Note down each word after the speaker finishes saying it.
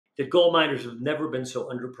that gold miners have never been so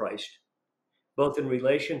underpriced, both in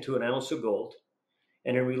relation to an ounce of gold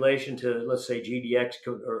and in relation to, let's say, GDX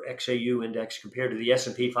or XAU index compared to the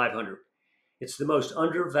S&P 500. It's the most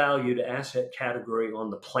undervalued asset category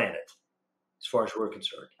on the planet, as far as we're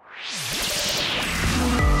concerned.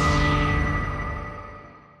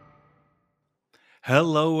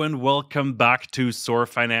 Hello and welcome back to Soar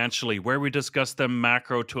Financially, where we discuss the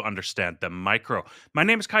macro to understand the micro. My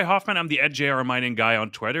name is Kai Hoffman. I'm the @JR Mining guy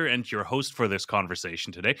on Twitter and your host for this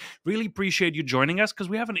conversation today. Really appreciate you joining us because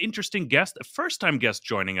we have an interesting guest, a first-time guest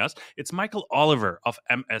joining us. It's Michael Oliver of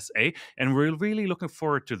MSA, and we're really looking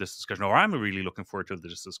forward to this discussion, or I'm really looking forward to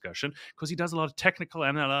this discussion because he does a lot of technical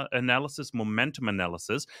analysis, momentum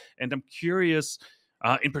analysis, and I'm curious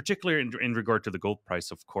in particular, in regard to the gold price,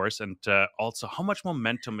 of course, and also how much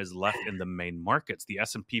momentum is left in the main markets. The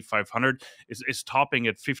S&P 500 is topping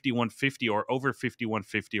at 5150 or over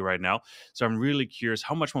 5150 right now. So I'm really curious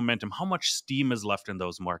how much momentum, how much steam is left in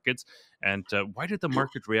those markets, and why did the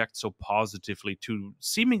market react so positively to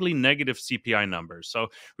seemingly negative CPI numbers? So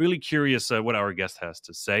really curious what our guest has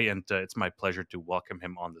to say, and it's my pleasure to welcome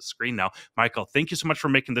him on the screen now. Michael, thank you so much for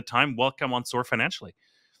making the time. Welcome on Soar Financially.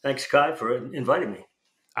 Thanks, Kai, for inviting me.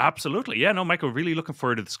 Absolutely. Yeah, no, Michael, really looking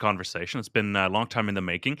forward to this conversation. It's been a long time in the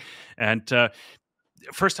making. And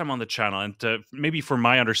first time on the channel. And maybe for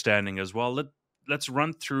my understanding as well, let's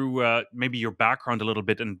run through maybe your background a little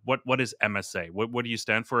bit and what is MSA? What do you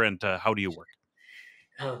stand for and how do you work?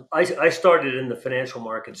 I started in the financial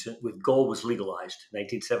markets with gold was legalized in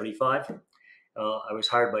 1975. I was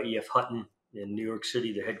hired by E.F. Hutton in New York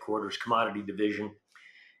City, the headquarters commodity division.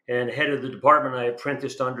 And head of the department I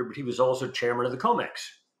apprenticed under, but he was also chairman of the COMEX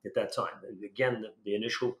at that time. Again, the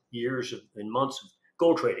initial years and months of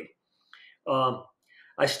gold trading.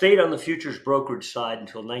 I stayed on the futures brokerage side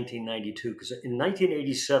until 1992, because in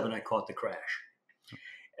 1987 I caught the crash.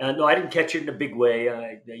 And no, I didn't catch it in a big way,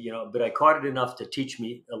 but I caught it enough to teach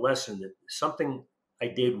me a lesson that something I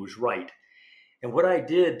did was right. And what I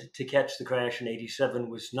did to catch the crash in 87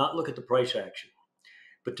 was not look at the price action,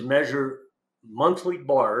 but to measure monthly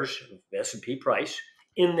bars of S&P price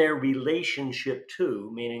in their relationship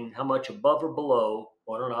to, meaning how much above or below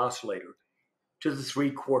on an oscillator, to the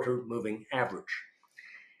 3/4 moving average.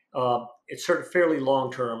 It's sort of fairly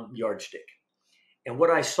long-term yardstick. And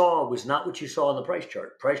what I saw was not what you saw on the price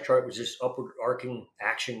chart. Price chart was this upward arcing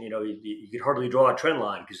action. You could hardly draw a trend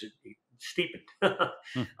line because it steepened.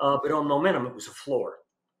 But on momentum, it was a floor.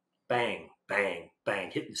 Bang, bang,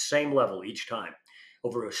 bang, hitting the same level each time.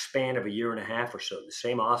 Over a span of a year and a half or so, the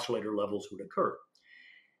same oscillator levels would occur.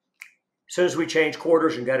 As soon as we changed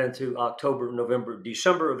quarters and got into October, November,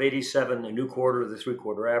 December of 87, a new quarter, the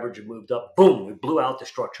 3/4 average had moved up. Boom, we blew out the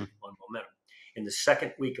structure on momentum in the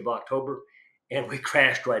second week of October, and we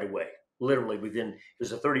crashed right away. Literally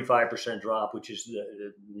there's a 35% drop, which is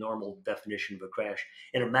the normal definition of a crash,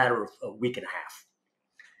 in a matter of a week and a half.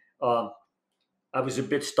 I was a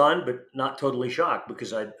bit stunned, but not totally shocked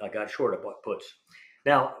because I got short. I bought puts.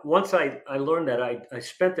 Now, once I learned that, I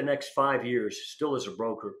spent the next 5 years, still as a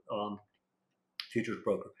broker, futures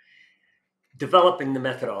broker, developing the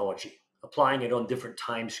methodology, applying it on different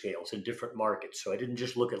time scales in different markets. So I didn't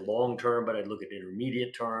just look at long term, but I'd look at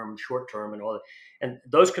intermediate term, short term, and all that. And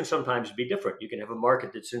those can sometimes be different. You can have a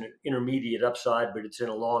market that's in an intermediate upside, but it's in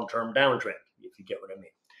a long-term downtrend, if you get what I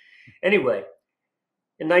mean. Anyway,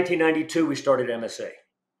 in 1992, we started MSA.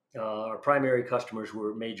 Our primary customers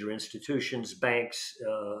were major institutions, banks,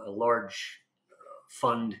 a large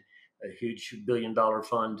fund, a huge billion-dollar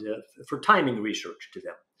fund for timing research to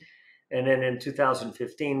them. And then in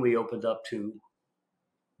 2015, we opened up to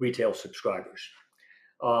retail subscribers.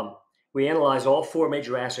 We analyze all 4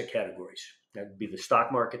 major asset categories. That would be the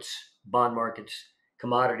stock markets, bond markets,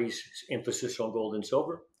 commodities, emphasis on gold and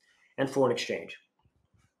silver, and foreign exchange.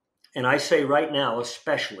 And I say right now,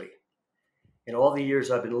 especially, in all the years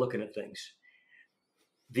I've been looking at things,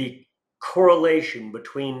 the correlation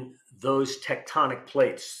between those tectonic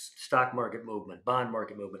plates, stock market movement, bond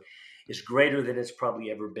market movement, is greater than it's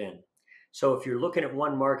probably ever been. So if you're looking at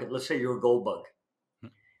one market, let's say you're a gold bug,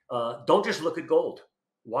 don't just look at gold.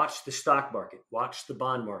 Watch the stock market, watch the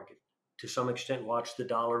bond market. To some extent, watch the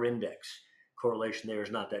dollar index. Correlation there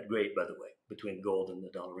is not that great, by the way, between gold and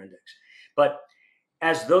the dollar index. But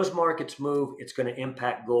as those markets move, it's going to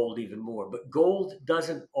impact gold even more. But gold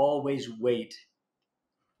doesn't always wait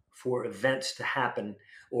for events to happen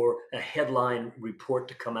or a headline report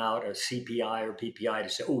to come out, a CPI or PPI to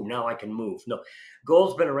say, oh, now I can move. No,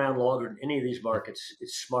 gold's been around longer than any of these markets.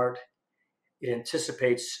 It's smart. It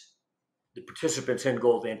anticipates, the participants in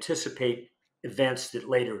gold anticipate events that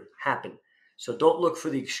later happen. So don't look for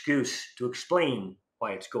the excuse to explain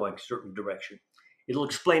why it's going a certain direction. It'll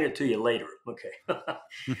explain it to you later. Okay.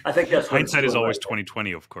 I think that's what it's Hindsight is doing always right now.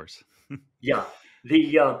 2020, of course. Yeah.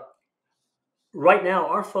 The right now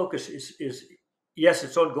our focus is yes,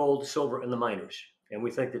 it's on gold, silver, and the miners, and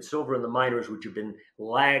we think that silver and the miners, which have been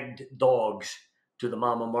lagged dogs to the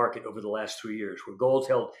mama market over the last 3 years, where gold's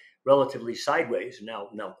held relatively sideways, and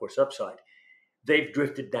now of course upside, they've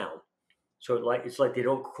drifted down. So it's like they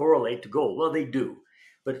don't correlate to gold. Well, they do,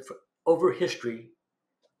 but over history,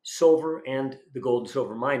 silver and the gold and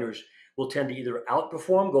silver miners will tend to either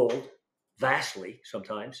outperform gold vastly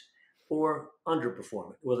sometimes or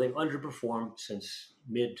underperform it. Well, they've underperformed since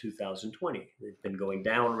mid 2020. They've been going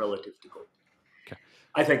down relative to gold. Okay.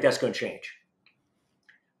 I think that's going to change.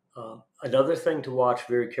 Another thing to watch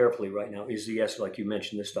very carefully right now is like you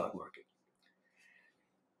mentioned, the stock market.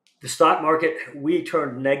 The stock market, we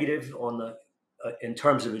turned negative on in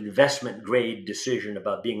terms of investment grade decision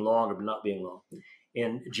about being long or not being long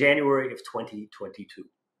in January of 2022.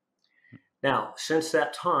 Now, since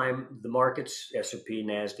that time, the markets, S&P,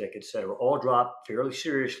 NASDAQ, et cetera, all dropped fairly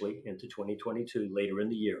seriously into 2022 later in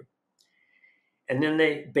the year. And then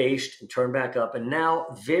they based and turned back up. And now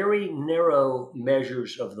very narrow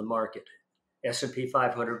measures of the market. S&P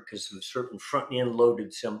 500 because of certain front-end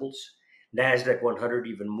loaded symbols. NASDAQ 100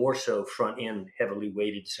 even more so front-end heavily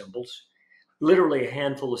weighted symbols. Literally a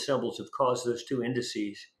handful of symbols have caused those two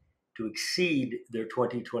indices to exceed their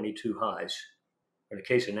 2022 highs. In the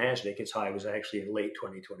case of NASDAQ, its high was actually in late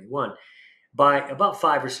 2021 by about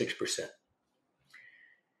 5 or 6%.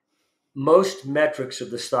 Most metrics of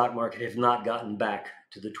the stock market have not gotten back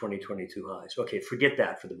to the 2022 highs. Okay, forget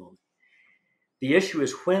that for the moment. The issue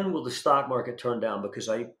is, when will the stock market turn down? Because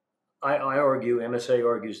I argue, MSA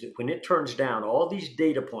argues, that when it turns down, all these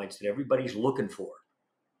data points that everybody's looking for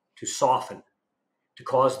to soften, to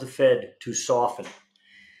cause the Fed to soften,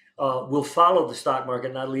 will follow the stock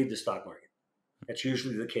market, not leave the stock market. That's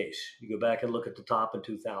usually the case. You go back and look at the top in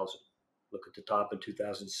 2000, look at the top in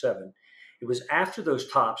 2007. It was after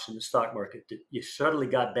those tops in the stock market that you suddenly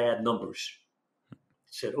got bad numbers. It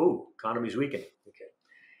said, oh, economy's weakening. Okay.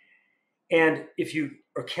 And if you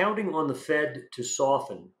are counting on the Fed to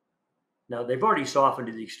soften, now they've already softened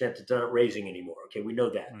to the extent that they're not raising anymore. Okay, we know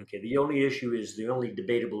that. Okay, the only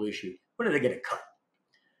debatable issue, when are they going to cut?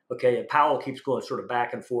 Okay, and Powell keeps going sort of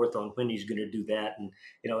back and forth on when he's going to do that, and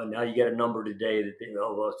and now you get a number today that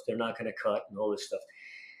they're not going to cut and all this stuff.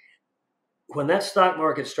 When that stock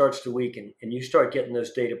market starts to weaken and you start getting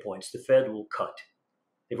those data points, the Fed will cut.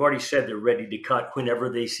 They've already said they're ready to cut whenever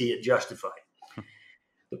they see it justified.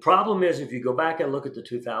 The problem is, if you go back and look at the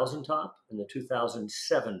 2000 top and the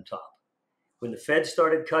 2007 top, when the Fed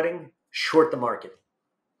started cutting, short the market.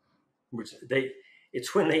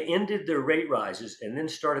 It's when they ended their rate rises and then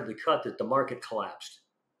started to cut that the market collapsed.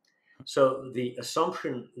 So the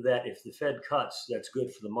assumption that if the Fed cuts, that's good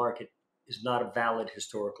for the market is not a valid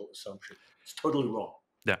historical assumption. It's totally wrong.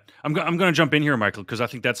 Yeah, I'm going to jump in here, Michael, because I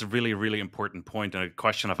think that's a really, really important point and a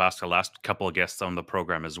question I've asked the last couple of guests on the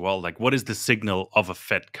program as well. Like, what is the signal of a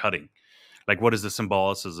Fed cutting? Like, what is the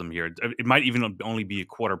symbolicism here? It might even only be a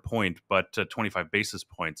quarter point, but 25 basis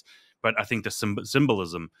points. But I think the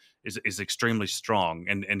symbolism is extremely strong,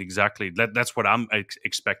 and exactly that's what I'm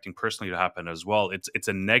expecting personally to happen as well. It's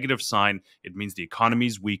a negative sign. It means the economy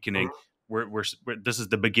is weakening. This is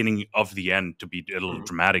the beginning of the end, to be a little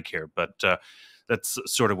dramatic here, but that's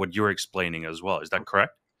sort of what you're explaining as well. Is that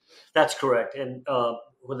correct? That's correct. And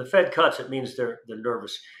when the Fed cuts, it means they're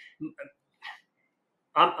nervous.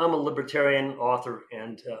 I'm a libertarian author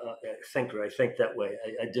and thinker. I think that way.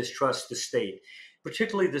 I distrust the state,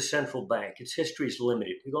 particularly the central bank. Its history is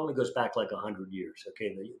limited. It only goes back like 100 years,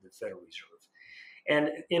 okay, the Federal Reserve. And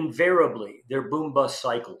invariably, they're boom-bust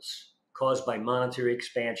cycles caused by monetary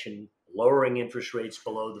expansion, lowering interest rates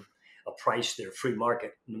below a price their free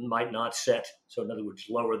market might not set. So in other words,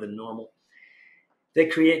 lower than normal. They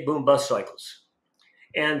create boom-bust cycles.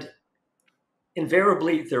 And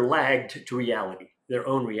invariably, they're lagged to reality, their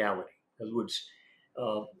own reality. In other words,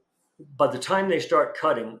 by the time they start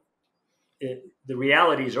cutting, the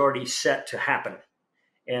reality is already set to happen.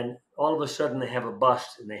 And all of a sudden they have a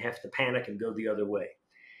bust and they have to panic and go the other way.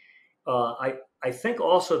 I think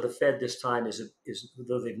also the Fed this time is,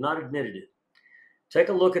 though they've not admitted it, take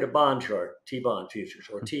a look at a bond chart, T-bond futures,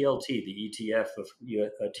 or TLT, the ETF of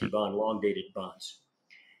T-bond long-dated bonds.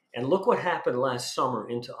 And look what happened last summer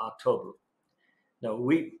into October. Now,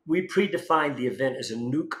 we predefined the event as a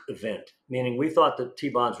nuke event, meaning we thought that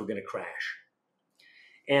T-bonds were going to crash.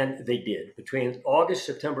 And they did. Between August,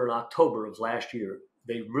 September, and October of last year,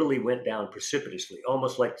 they really went down precipitously,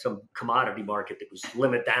 almost like some commodity market that was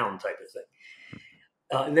limit down type of thing.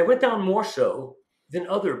 And they went down more so Then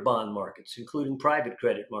other bond markets, including private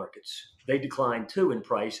credit markets, they declined too in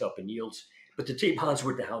price, up in yields, but the T-bonds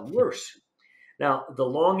were down worse. Now, the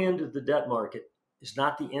long end of the debt market is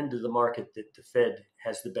not the end of the market that the Fed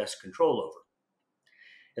has the best control over.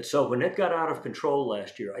 And so when it got out of control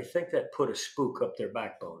last year, I think that put a spook up their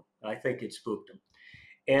backbone. I think it spooked them.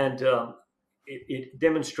 And it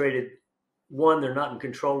demonstrated, one, they're not in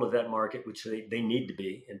control of that market, which they need to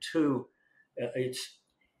be. And two,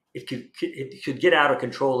 it could get out of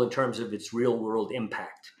control in terms of its real world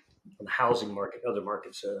impact on the housing market, other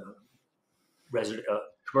markets,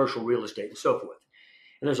 commercial real estate, and so forth.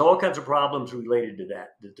 And there's all kinds of problems related to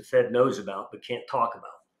that the Fed knows about but can't talk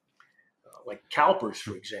about. Like CalPERS,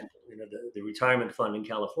 for example, the retirement fund in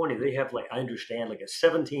California, they have, like, I understand, like a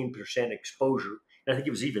 17% exposure, and I think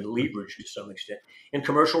it was even leveraged to some extent, in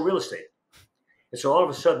commercial real estate. And so all of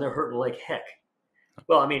a sudden they're hurting like heck.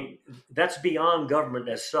 Well, I mean, that's beyond government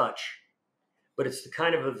as such, but it's the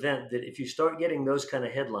kind of event that if you start getting those kind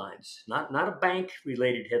of headlines, not a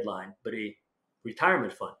bank-related headline, but a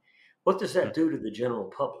retirement fund, what does that do to the general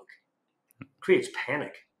public? It creates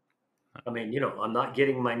panic. I mean, I'm not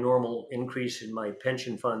getting my normal increase in my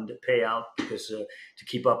pension fund payout because to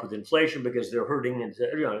keep up with inflation, because they're hurting, and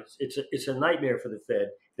it's a nightmare for the Fed.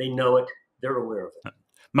 They know it. They're aware of it.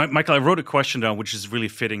 Michael, I wrote a question down, which is really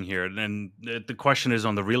fitting here, and the question is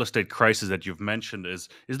on the real estate crisis that you've mentioned. Is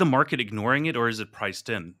the market ignoring it, or is it priced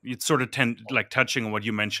in? It's sort of like touching on what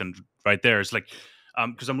you mentioned right there. It's like,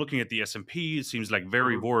 because I'm looking at the S&P, it seems like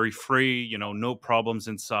very worry-free, no problems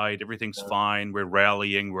inside, everything's fine, we're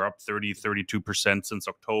rallying, we're up 32% since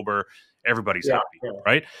October, everybody's happy,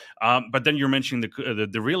 right? But then you're mentioning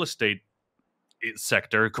the real estate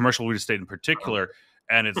sector, commercial real estate in particular,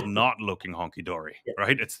 and it's not looking honky-dory,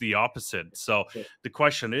 right? It's the opposite. So the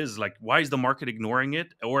question is, like, why is the market ignoring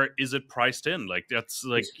it, or is it priced in? Like, that's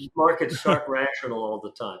like... Markets aren't rational all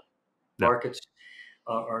the time. Markets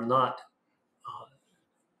are not...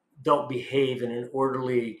 don't behave in an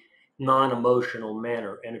orderly, non-emotional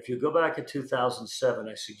manner. And if you go back to 2007,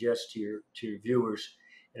 I suggest to your viewers,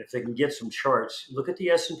 and if they can get some charts, look at the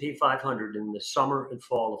S&P 500 in the summer and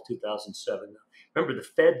fall of 2007. Remember, the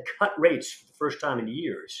Fed cut rates for the first time in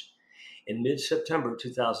years in mid-September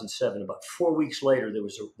 2007. About 4 weeks later,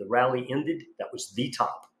 the rally ended. That was the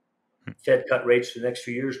top. Fed cut rates for the next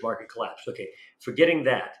few years, market collapsed. Okay, forgetting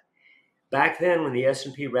that. Back then, when the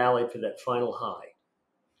S&P rallied for that final high,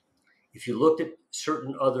 if you looked at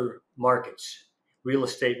certain other markets, real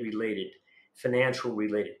estate related, financial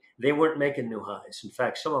related, they weren't making new highs. In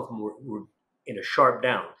fact, some of them were in a sharp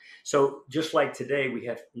down. So just like today, we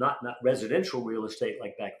have not residential real estate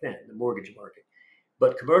like back then, the mortgage market,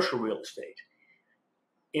 but commercial real estate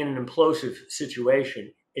in an implosive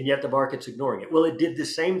situation, and yet the market's ignoring it. Well, it did the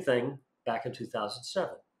same thing back in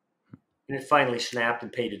 2007. And it finally snapped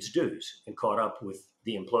and paid its dues and caught up with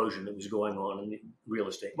the implosion that was going on in the real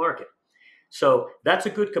estate market. So that's a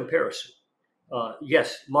good comparison.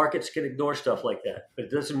 Yes, markets can ignore stuff like that, but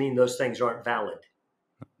it doesn't mean those things aren't valid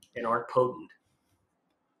and aren't potent.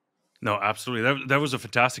 No, absolutely. That was a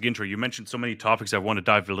fantastic intro. You mentioned so many topics I want to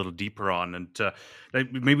dive a little deeper on, and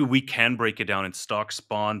maybe we can break it down in stocks,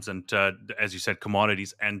 bonds, and as you said,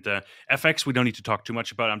 commodities and FX. We don't need to talk too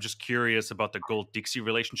much about. I'm just curious about the gold-DXY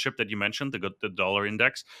relationship that you mentioned, the dollar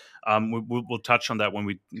index. We'll touch on that when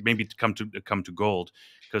we maybe come to gold,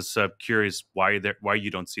 because curious why you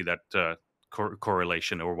don't see that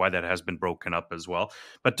correlation, or why that has been broken up as well.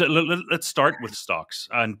 But let's start with stocks.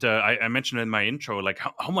 And I mentioned in my intro, like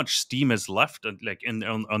how much steam is left, like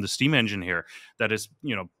on the steam engine here, that is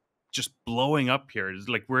just blowing up here. It's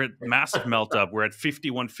like we're at massive melt up. We're at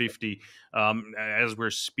 5150 as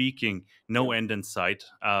we're speaking. No end in sight.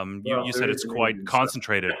 You said it's quite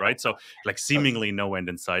concentrated, right? So like seemingly no end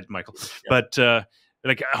in sight, Michael. But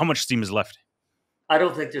like how much steam is left? I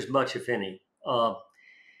don't think there's much, if any.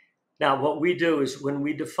 Now, what we do is when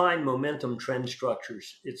we define momentum trend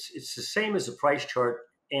structures, it's the same as a price chart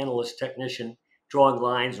analyst technician drawing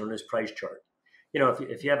lines on his price chart.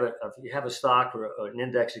 If you have a stock or an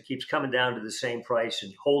index that keeps coming down to the same price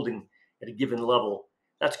and holding at a given level,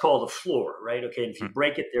 that's called a floor, right? Okay, and if you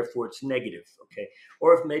break it, therefore it's negative. Okay,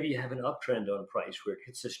 or if maybe you have an uptrend on a price where it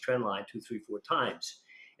hits this trend line 2, 3, 4 times,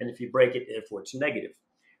 and if you break it, therefore it's negative.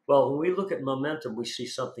 Well, when we look at momentum, we see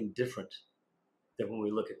something different than when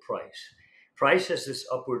we look at price. Price has this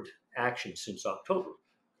upward action since October.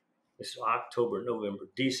 This is October, November,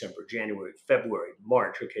 December, January, February,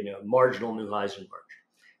 March. Okay, now marginal new highs in March.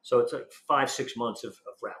 So it's like 5-6 months of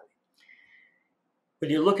rally.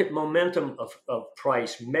 When you look at momentum of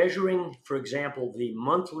price, measuring, for example, the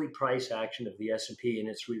monthly price action of the S&P and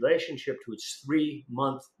its relationship to its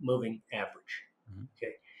 3-month moving average.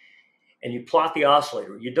 Okay. And you plot the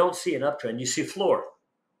oscillator, you don't see an uptrend, you see floor.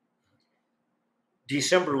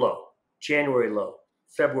 December low, January low,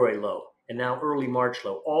 February low, and now early March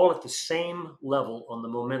low, all at the same level on the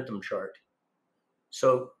momentum chart.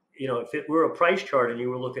 So, if it were a price chart and you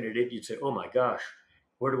were looking at it, you'd say, oh my gosh,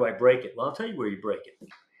 where do I break it? Well, I'll tell you where you break it.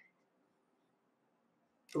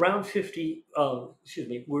 Around 50,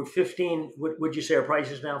 we're 15, what would you say our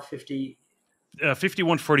price is now? 50?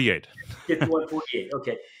 51.48. 51.48,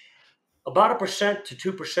 okay. About 1% to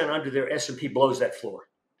 2% under their S&P blows that floor.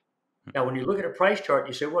 Now, when you look at a price chart,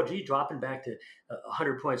 you say, well, gee, dropping back to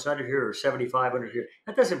 100 points under here or 75 under here,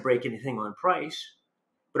 that doesn't break anything on price.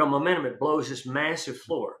 But on momentum, it blows this massive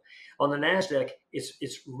floor. On the NASDAQ,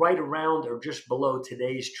 it's right around or just below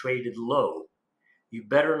today's traded low. You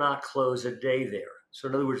better not close a day there. So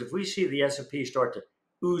in other words, if we see the S&P start to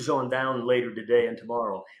ooze on down later today and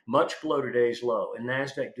tomorrow, much below today's low, and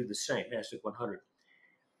NASDAQ do the same, NASDAQ 100,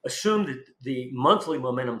 assume that the monthly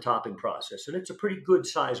momentum topping process, and it's a pretty good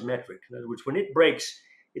size metric. In other words, when it breaks,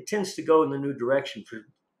 it tends to go in the new direction for a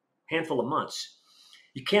handful of months.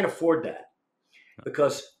 You can't afford that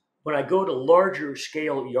because when I go to larger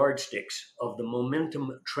scale yardsticks of the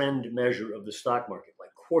momentum trend measure of the stock market, like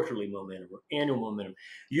quarterly momentum or annual momentum,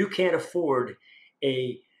 you can't afford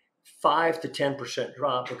a 5 to 10%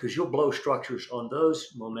 drop because you'll blow structures on those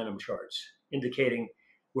momentum charts, indicating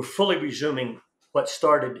we're fully resuming what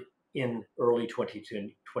started in early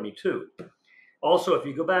 2022. Also, if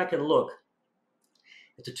you go back and look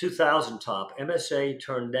at the 2000 top, MSA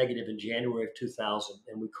turned negative in January of 2000,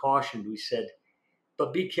 and we cautioned, we said,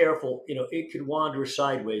 but be careful, it could wander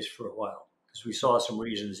sideways for a while because we saw some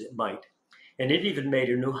reasons it might. And it even made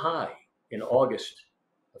a new high in August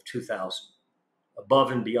of 2000,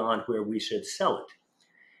 above and beyond where we said sell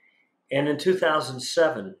it. And in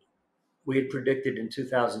 2007, we had predicted in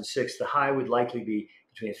 2006 the high would likely be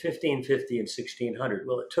between 1550 and 1600.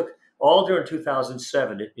 Well, it took all during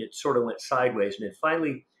 2007, it sort of went sideways. And then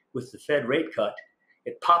finally, with the Fed rate cut,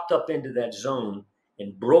 it popped up into that zone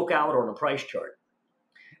and broke out on a price chart.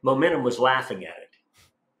 Momentum was laughing at it.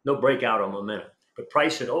 No breakout on momentum. But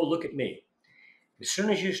price said, oh, look at me. As soon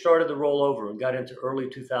as you started the rollover and got into early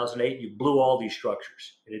 2008, you blew all these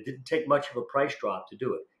structures. And it didn't take much of a price drop to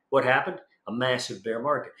do it. What happened? A massive bear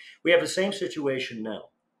market. We have the same situation now,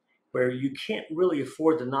 where you can't really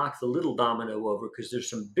afford to knock the little domino over because there's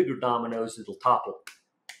some bigger dominoes that'll topple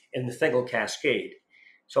and the thing will cascade.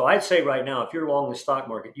 So I'd say right now, if you're long the stock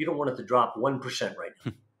market, you don't want it to drop 1% right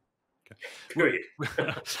now. Period.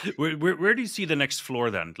 where do you see the next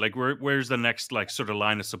floor then? Like where's the next sort of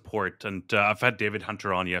line of support? And I've had David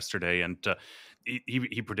Hunter on yesterday, and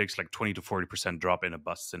he predicts 20 to 40% drop in a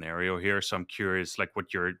bust scenario here. So I'm curious,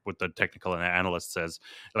 what the technical analyst says,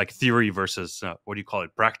 theory versus what do you call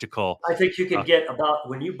it, practical. I think you can get about,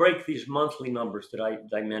 when you break these monthly numbers that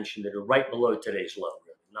I mentioned that are right below today's low,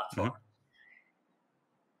 really, not far. Mm-hmm.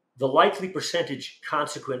 The likely percentage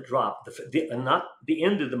consequent drop, not the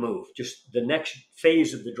end of the move, just the next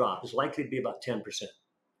phase of the drop, is likely to be about 10%.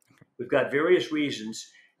 We've got various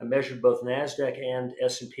reasons. I measured both NASDAQ and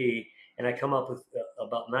S&P, and I come up with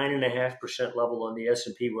about 9.5% level on the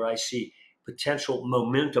S&P where I see potential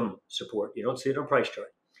momentum support. You don't see it on price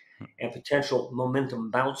chart. And potential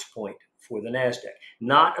momentum bounce point for the NASDAQ.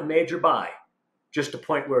 Not a major buy, just a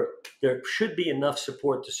point where there should be enough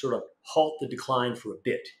support to sort of halt the decline for a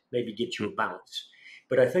bit, maybe get you a bounce.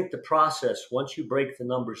 But I think the process, once you break the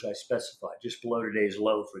numbers I specified, just below today's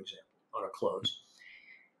low, for example, on a close,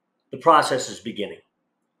 the process is beginning.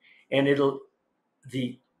 And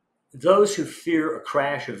those who fear a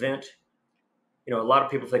crash event, a lot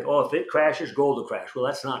of people think, oh, if it crashes, gold will crash. Well,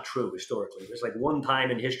 that's not true historically. There's one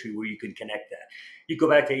time in history where you can connect that. You go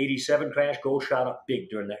back to 87 crash, gold shot up big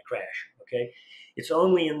during that crash, okay? It's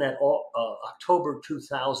only in that October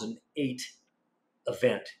 2008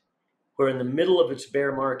 event where in the middle of its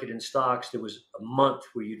bear market in stocks, there was a month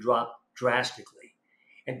where you dropped drastically.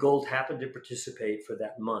 And gold happened to participate for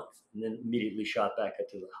that month and then immediately shot back up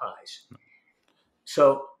to the highs.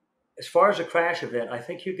 So as far as a crash event, I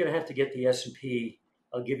think you're going to have to get the S&P.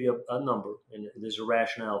 I'll give you a number, and there's a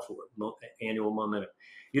rationale for it, annual momentum.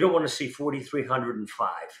 You don't want to see 4,305,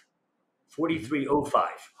 4,305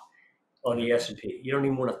 on the S&P. You don't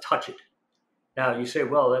even want to touch it. Now, you say,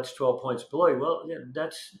 well, that's 12 points below. Well, yeah,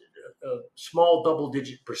 that's a small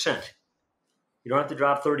double-digit percent. You don't have to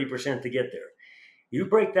drop 30% to get there. You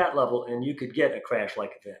break that level, and you could get a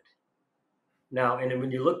crash-like event. Now, and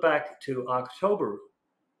when you look back to October,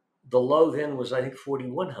 the low then was, I think,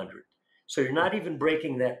 4,100. So you're not even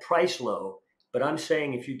breaking that price low, but I'm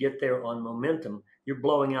saying if you get there on momentum, you're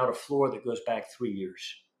blowing out a floor that goes back 3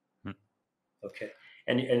 years. Okay.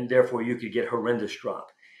 And therefore you could get horrendous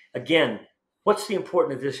drop. Again, what's the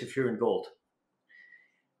importance of this if you're in gold?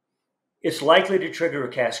 It's likely to trigger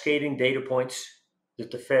a cascading data points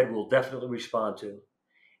that the Fed will definitely respond to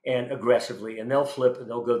and aggressively, and they'll flip and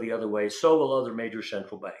they'll go the other way. So will other major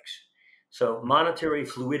central banks. So monetary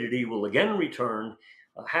fluidity will again return.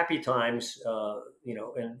 Happy times,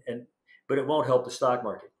 but it won't help the stock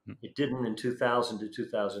market. It didn't in 2000 to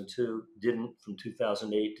 2002, didn't from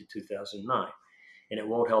 2008 to 2009, and it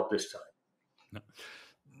won't help this time. No.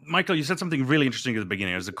 Michael, you said something really interesting at the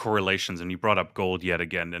beginning as the correlations, and you brought up gold yet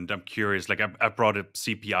again. And I'm curious, like I brought up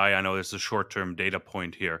CPI. I know there's a short-term data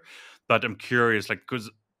point here, but I'm curious, like, because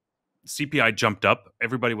CPI jumped up,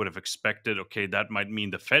 everybody would have expected, okay, that might mean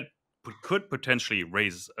the Fed could potentially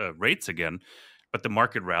raise rates again, but the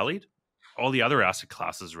market rallied. All the other asset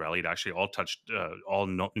classes rallied. Actually, all touched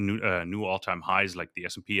new all-time highs, like the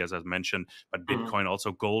S&P, as I mentioned. But Bitcoin,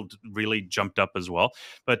 also gold, really jumped up as well.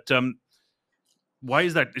 But why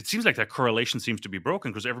is that? It seems like that correlation seems to be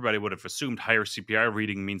broken because everybody would have assumed higher CPI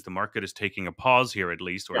reading means the market is taking a pause here at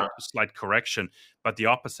least, or a slight correction. But the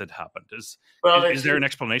opposite happened. Is there an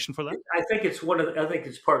explanation for that? I think it's I think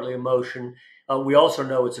it's partly emotion. We also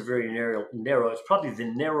know it's a very narrow. It's probably the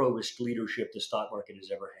narrowest leadership the stock market has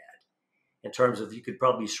ever had. In terms of, you could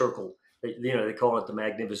probably circle. They call it the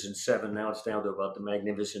Magnificent Seven. Now it's down to about the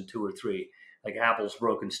Magnificent Two or Three. Like Apple's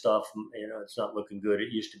broken stuff, it's not looking good.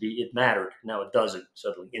 It used to be, it mattered. Now it doesn't.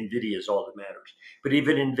 Suddenly, NVIDIA is all that matters. But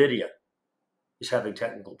even NVIDIA is having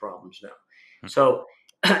technical problems now. So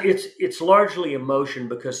it's largely emotion,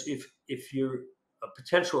 because if you're a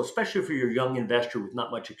potential, especially if you're a young investor with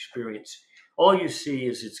not much experience, all you see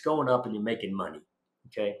is it's going up and you're making money.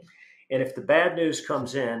 Okay. And if the bad news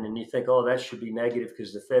comes in and you think, oh, that should be negative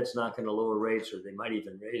because the Fed's not going to lower rates, or they might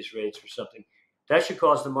even raise rates or something, that should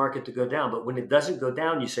cause the market to go down. But when it doesn't go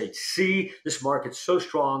down, you say, see, this market's so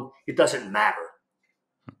strong, it doesn't matter.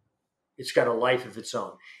 It's got a life of its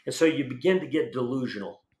own. And so you begin to get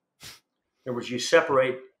delusional. In other words, you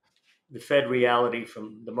separate the Fed reality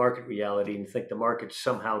from the market reality and think the market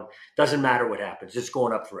somehow doesn't matter what happens. It's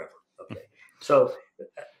going up forever. Okay. So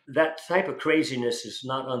that type of craziness is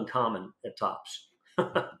not uncommon at tops.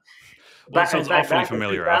 Well, it sounds awfully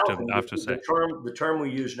familiar, I have to say. The term we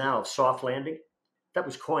use now of soft landing, that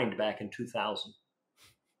was coined back in 2000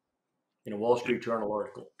 in a Wall Street Journal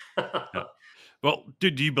article. Yeah. Well, do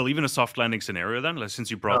you believe in a soft landing scenario then? Like, since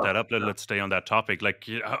you brought that up, let's stay on that topic. Like,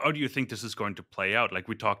 how do you think this is going to play out? Like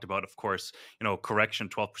we talked about, of course, correction,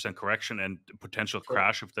 12% correction, and potential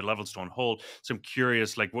crash if the levels don't hold. So I'm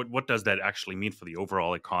curious, like, what does that actually mean for the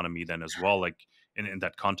overall economy then as well, like in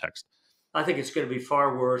that context? I think it's going to be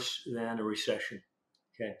far worse than a recession.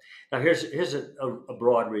 Okay. Now, here's a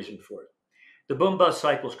broad reason for it. The boom bust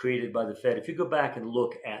cycles created by the Fed, if you go back and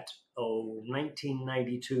look at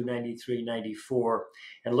 1992, 93, 94,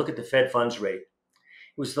 and look at the Fed funds rate,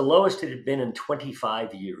 it was the lowest it had been in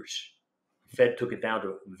 25 years. The Fed took it down to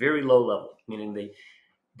a very low level, meaning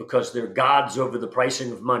because they're gods over the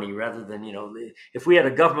pricing of money, rather than, if we had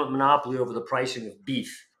a government monopoly over the pricing of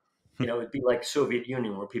beef, it'd be like the Soviet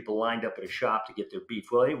Union where people lined up at a shop to get their beef.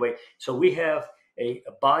 Well, anyway, so we have a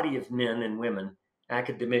body of men and women,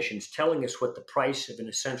 academicians, telling us what the price of an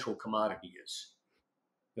essential commodity is.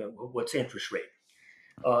 What's interest rate?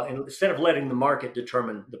 And instead of letting the market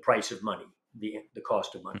determine the price of money, the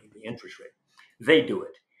cost of money, the interest rate, they do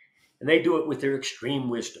it. And they do it with their extreme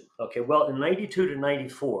wisdom. Okay, well, in 92 to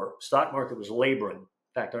 94, stock market was laboring, in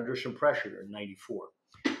fact, under some pressure in 94.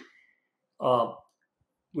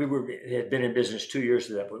 We had been in business 2 years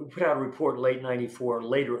to that point. We put out a report late 94,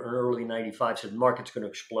 later in early 95, said the market's going to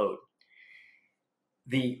explode.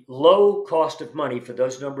 The low cost of money for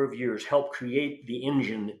those number of years helped create the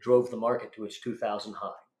engine that drove the market to its 2000 high.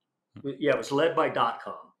 Yeah, it was led by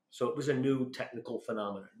 .com. So it was a new technical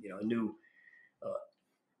phenomenon, a new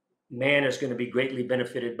man is going to be greatly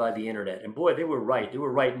benefited by the internet. And boy, they were right. They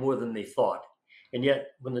were right more than they thought. And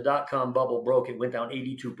yet when the .com bubble broke, it went down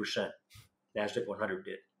 82%. NASDAQ 100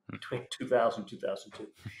 did between 2000 and 2002.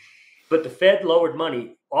 But the Fed lowered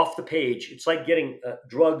money off the page. It's like getting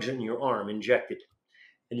drugs in your arm injected,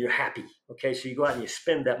 and you're happy. Okay, so you go out and you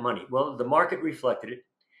spend that money. Well, the market reflected it,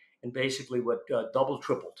 and basically what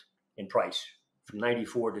tripled in price from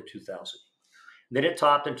 94 to 2000. Then it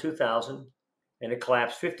topped in 2000, and it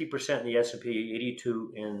collapsed 50% in the S&P,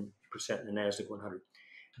 82% in the NASDAQ 100.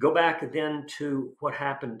 Go back then to what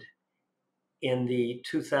happened in the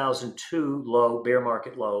 2002 low, bear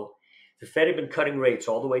market low. The Fed had been cutting rates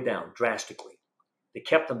all the way down drastically. They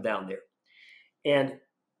kept them down there. And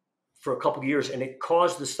for a couple of years, and it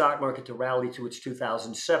caused the stock market to rally to its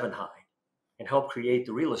 2007 high and helped create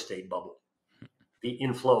the real estate bubble. the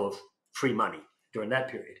inflow of free money during that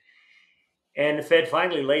period. And the Fed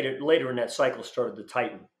finally later in that cycle started to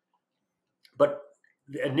tighten. But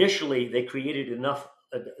initially, they created enough.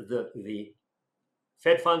 The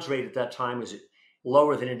Fed funds rate at that time was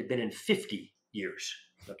lower than it had been in 50 years.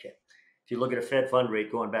 Okay, if you look at a Fed fund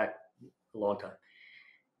rate going back a long time.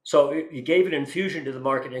 So you gave an infusion to the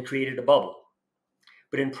market and created a bubble.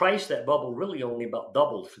 But in price, that bubble really only about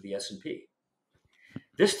doubled for the S&P.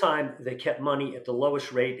 This time, they kept money at the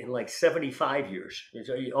lowest rate in like 75 years. It's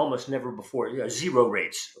almost never before, zero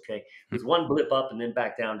rates, okay, with one blip up and then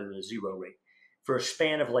back down to the zero rate for a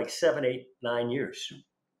span of like 7, 8, 9 years.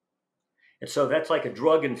 And so that's like a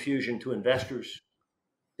drug infusion to investors.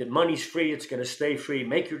 That money's free, it's going to stay free.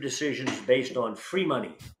 Make your decisions based on free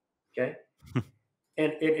money, okay?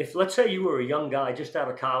 And if, let's say, you were a young guy just out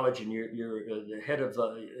of college and you're the head of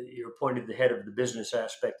you're appointed the head of the business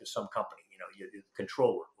aspect of some company, you're the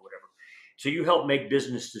controller or whatever. So you help make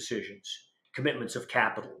business decisions, commitments of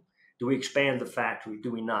capital. Do we expand the factory?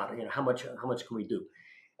 Do we not? How much can we do?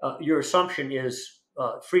 Your assumption is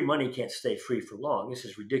free money can't stay free for long. This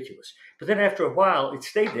is ridiculous. But then after a while, it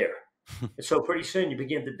stayed there. And so pretty soon you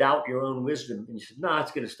begin to doubt your own wisdom and you said, no,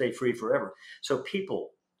 it's going to stay free forever. So people,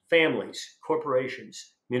 families,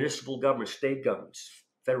 corporations, municipal governments, state governments,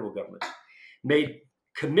 federal governments made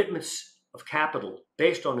commitments of capital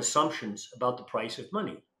based on assumptions about the price of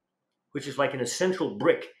money, which is like an essential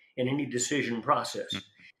brick in any decision process.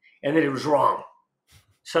 And then it was wrong.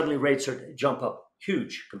 Suddenly rates jump up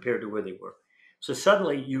huge compared to where they were. So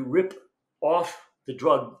suddenly you rip off the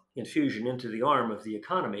drug infusion into the arm of the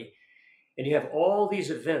economy, and you have all these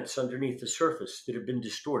events underneath the surface that have been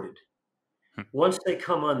distorted. Once they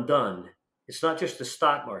come undone, it's not just the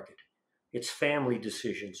stock market. It's family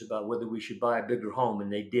decisions about whether we should buy a bigger home,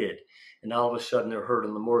 and they did. And all of a sudden they're hurt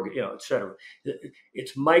on the mortgage, et cetera.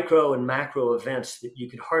 It's micro and macro events that you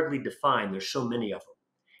can hardly define. There's so many of them.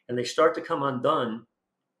 And they start to come undone,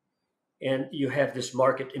 and you have this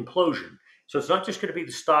market implosion. So it's not just going to be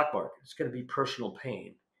the stock market. It's going to be personal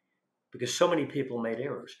pain because so many people made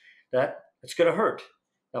errors. It's going to hurt.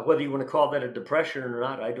 Now, whether you want to call that a depression or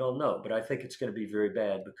not, I don't know. But I think it's going to be very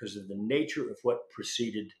bad because of the nature of what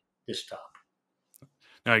preceded this top.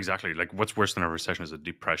 No, exactly. Like, what's worse than a recession is a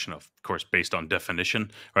depression, of course, based on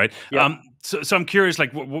definition, right? Yeah. So I'm curious,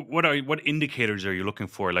 like, what indicators are you looking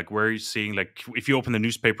for? Like, where are you seeing, like, if you open the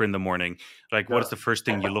newspaper in the morning, like, what is the first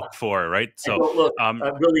thing you look for, right? So, I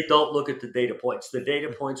really don't look at the data points. The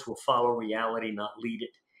data points will follow reality, not lead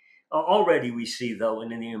it. Already we see, though,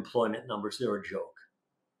 and in the employment numbers, they're a joke.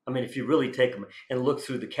 I mean, if you really take them and look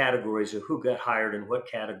through the categories of who got hired in what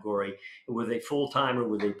category, were they full-time or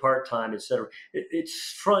were they part-time, et cetera,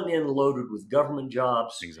 it's front-end loaded with government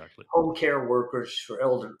jobs, exactly, home care workers for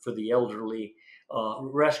the elderly,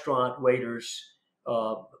 restaurant waiters,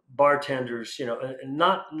 bartenders,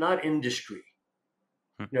 not industry,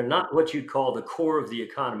 not what you call the core of the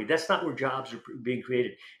economy. That's not where jobs are being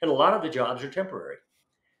created. And a lot of the jobs are temporary.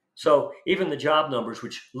 So even the job numbers,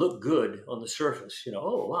 which look good on the surface,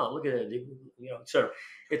 oh, wow, look at it, et cetera,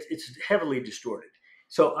 it's heavily distorted.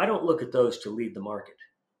 So I don't look at those to lead the market.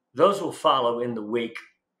 Those will follow in the wake.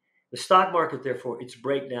 The stock market, therefore, its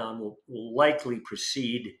breakdown will likely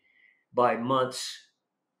proceed by months,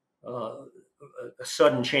 a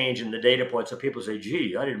sudden change in the data points. So people say,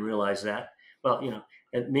 gee, I didn't realize that. Well,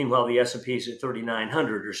 and meanwhile, the S&P is at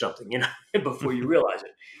 3,900 or something, before you realize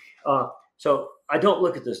it. So I don't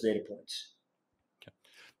look at those data points.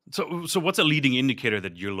 Okay. So what's a leading indicator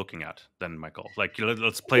that you're looking at then, Michael? Like,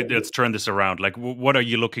 let's turn this around. Like, what are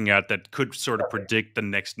you looking at that could sort of predict the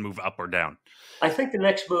next move up or down? I think the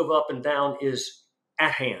next move up and down is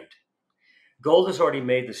at hand. Gold has already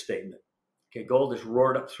made the statement. Okay, gold has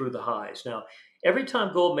roared up through the highs. Now, every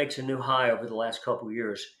time gold makes a new high over the last couple of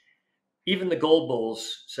years, even the gold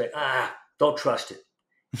bulls say, don't trust it.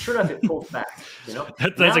 Sure enough, it pulls back.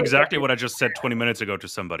 That's exactly what I just said 20 minutes ago to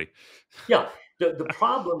somebody. Yeah. The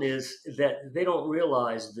problem is that they don't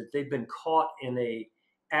realize that they've been caught in a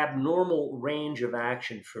abnormal range of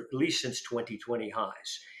action for at least since 2020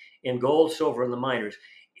 highs in gold, silver, and the miners,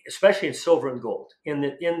 especially in silver and gold. In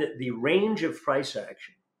the range of price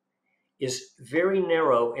action is very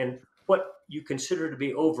narrow, and what you consider to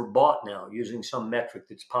be overbought now, using some metric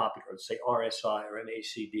that's popular, let's say RSI or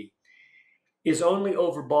MACD, is only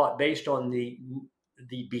overbought based on the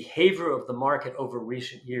behavior of the market over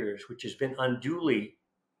recent years, which has been unduly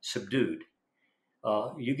subdued.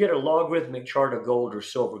 You get a logarithmic chart of gold or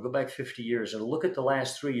silver, go back 50 years and look at the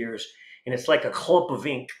last 3 years, and it's like a clump of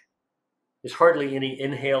ink. There's hardly any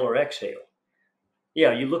inhale or exhale.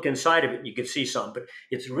 Yeah, you look inside of it, you can see some, but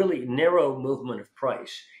it's really narrow movement of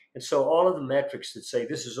price. And so all of the metrics that say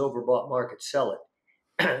this is overbought market, sell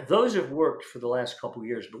it, those have worked for the last couple of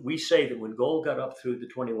years. But we say that when gold got up through the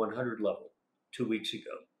 2100 level 2 weeks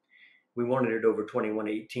ago, we wanted it over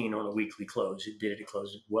 2118 on a weekly close. It did. It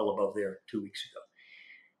closed well above there 2 weeks ago.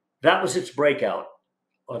 That was its breakout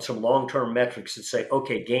on some long-term metrics that say,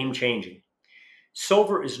 okay, game changing.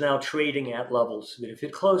 Silver is now trading at levels that if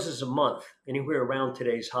it closes a month anywhere around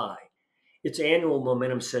today's high, its annual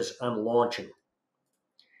momentum says, I'm launching.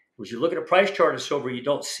 As you look at a price chart of silver, you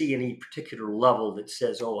don't see any particular level that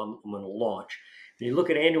says, oh, I'm going to launch. When you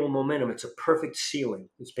look at annual momentum, it's a perfect ceiling.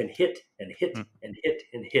 It's been hit and hit and hit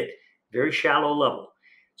and hit. Very shallow level.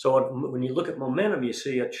 So when you look at momentum, you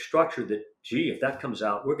see a structure that, gee, if that comes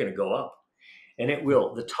out, we're going to go up. And it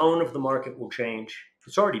will. The tone of the market will change.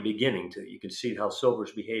 It's already beginning to. You can see how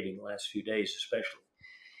silver's behaving the last few days, especially.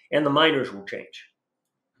 And the miners will change.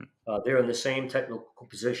 They're in the same technical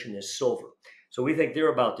position as silver. So we think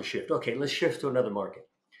they're about to shift. Okay, let's shift to another market.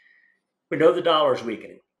 We know the dollar's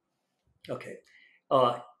weakening. Okay.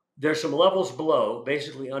 There's some levels below,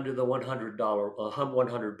 basically under the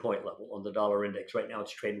 $100 point level on the dollar index. Right now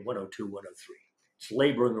it's trading 102, 103. It's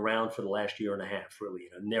laboring around for the last year and a half, really,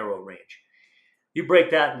 in a narrow range. You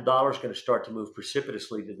break that, and the dollar's going to start to move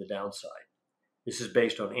precipitously to the downside. This is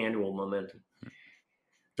based on annual momentum.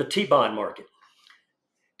 The T-bond market.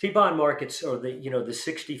 T-bond markets are the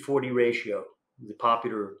 60-40 ratio, the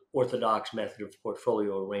popular orthodox method of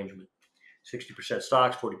portfolio arrangement. 60%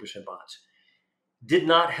 stocks, 40% bonds. Did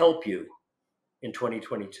not help you in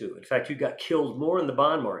 2022. In fact, you got killed more in the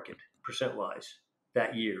bond market, percent-wise,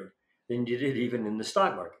 that year than you did even in the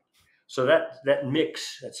stock market. So that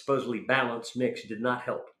mix, that supposedly balanced mix, did not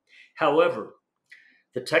help. However,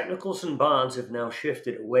 the technicals and bonds have now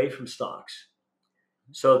shifted away from stocks,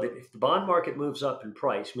 so that if the bond market moves up in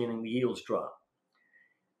price, meaning the yields drop,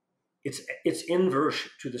 it's inverse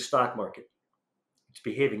to the stock market. It's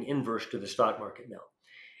behaving inverse to the stock market now.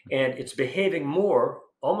 And it's behaving more,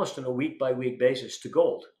 almost on a week-by-week basis, to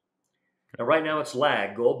gold. Now, right now it's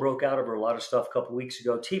lag. Gold broke out over a lot of stuff a couple of weeks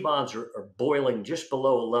ago. T-bonds are boiling just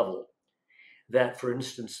below a level that, for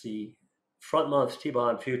instance, the front-month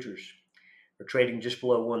T-bond futures are trading just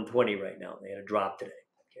below 120 right now. They had a drop today.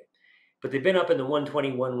 Okay. But they've been up in the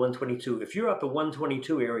 121, 122. If you're up at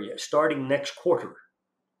 122 area, starting next quarter,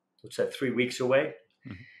 what's that, 3 weeks away?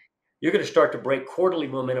 You're going to start to break quarterly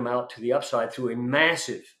momentum out to the upside through a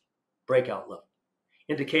massive breakout level,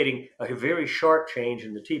 indicating a very sharp change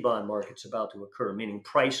in the T-bond market's about to occur, meaning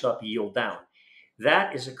price up, yield down.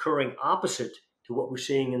 That is occurring opposite to what we're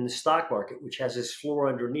seeing in the stock market, which has this floor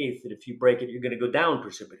underneath that if you break it, you're going to go down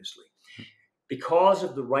precipitously. Because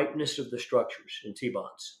of the ripeness of the structures in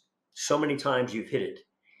T-bonds, so many times you've hit it.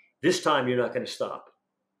 This time you're not going to stop.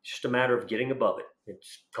 It's just a matter of getting above it.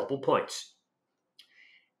 It's a couple points.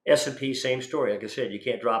 S&P, same story. Like I said, you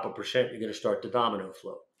can't drop 1%. You're going to start the domino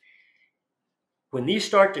flow. When these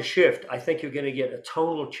start to shift, I think you're going to get a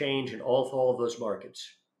tonal change in all of those markets.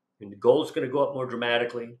 And the gold's going to go up more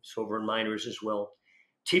dramatically, silver and miners as well.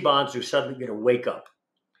 T-bonds are suddenly going to wake up.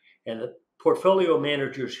 And the portfolio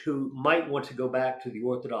managers who might want to go back to the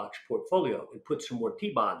orthodox portfolio and put some more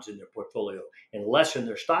T-bonds in their portfolio and less in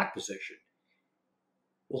their stock position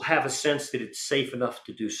will have a sense that it's safe enough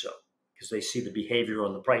to do so because they see the behavior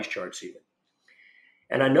on the price charts even.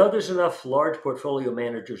 And I know there's enough large portfolio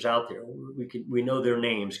managers out there, we know their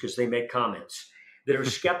names because they make comments, that are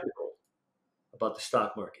skeptical about the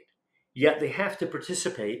stock market. Yet they have to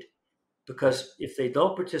participate, because if they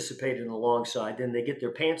don't participate in the long side, then they get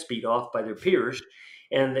their pants beat off by their peers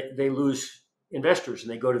and they lose investors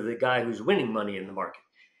and they go to the guy who's winning money in the market.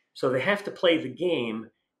 So they have to play the game,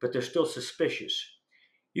 but they're still suspicious.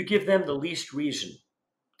 You give them the least reason,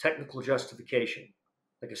 technical justification,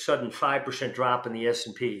 like a sudden 5% drop in the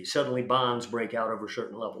S&P, suddenly bonds break out over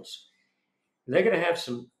certain levels. And they're going to have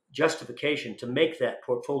some justification to make that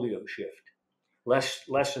portfolio shift,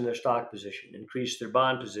 lessen their stock position, increase their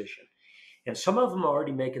bond position. And some of them are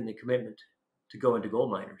already making the commitment to go into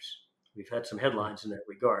gold miners. We've had some headlines in that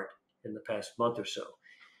regard in the past month or so.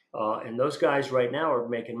 And those guys right now are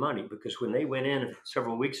making money because when they went in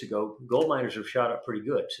several weeks ago, gold miners have shot up pretty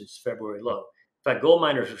good since February low. In fact, gold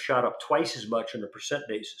miners have shot up twice as much on a percent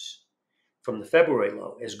basis from the February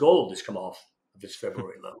low as gold has come off of its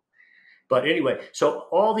February low. But anyway, so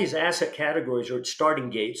all these asset categories are at starting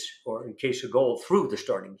gates, or in case of gold, through the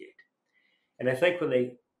starting gate. And I think when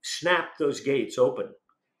they snap those gates open,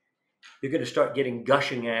 you're going to start getting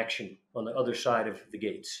gushing action on the other side of the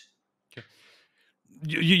gates. Okay.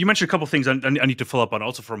 You mentioned a couple of things I need to follow up on,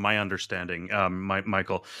 also from my understanding,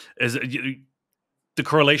 Michael, is the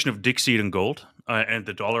correlation of Dixie and gold and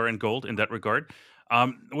the dollar and gold in that regard.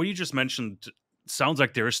 What you just mentioned sounds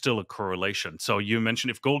like there is still a correlation. So you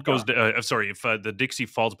mentioned if gold goes, if the Dixie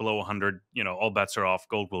falls below 100, all bets are off.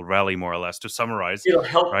 Gold will rally more or less. To summarize, It'll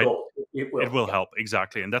help right? gold. It It will. will Yeah. help,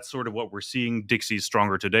 exactly, and that's sort of what we're seeing. Dixie's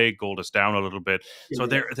stronger today. Gold is down a little bit. So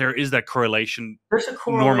Yeah. there is that correlation There's a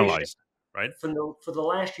correlation normalized, right? for the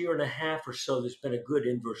last year and a half or so. There's been a good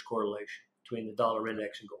inverse correlation between the dollar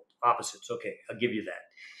index and gold. Opposites. Okay, I'll give you that.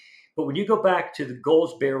 But when you go back to the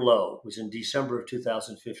gold's bare low, it was in December of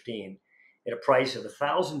 2015 at a price of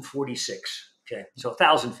 1,046. Okay, so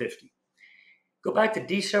 1,050. Go back to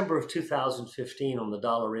December of 2015 on the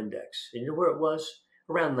dollar index, and you know where it was?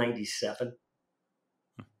 Around 97.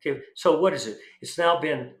 Okay, so what is it? It's now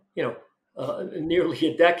been, nearly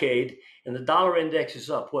a decade, and the dollar index is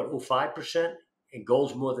up, what, 5%? And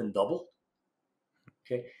gold's more than double?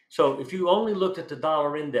 Okay, so if you only looked at the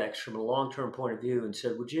dollar index from a long-term point of view and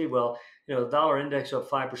said, well, gee, well, the dollar index up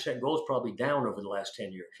 5%, gold's probably down over the last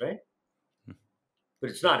 10 years, right? But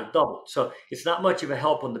it's not, it doubled. So it's not much of a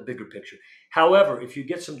help on the bigger picture. However, if you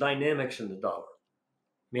get some dynamics in the dollar,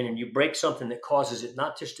 meaning you break something that causes it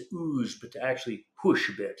not just to ooze, but to actually push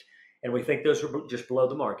a bit, and we think those are just below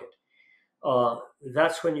the market,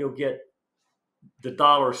 that's when you'll get the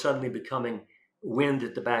dollar suddenly becoming wind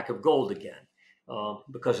at the back of gold again.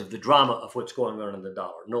 Because of the drama of what's going on in the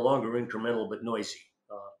dollar. No longer incremental, but noisy.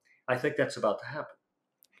 I think that's about to happen.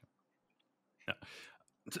 Yeah.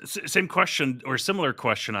 Same question or similar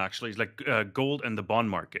question actually is like gold and the bond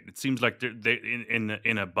market. It seems like they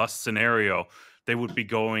in a bust scenario they would be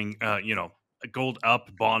going, gold up,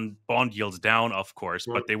 bond yields down, of course,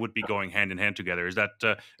 but they would be going hand in hand together. Is that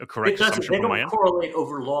a correct It doesn't. assumption They from my don't end? correlate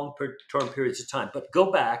over long-term periods of time. But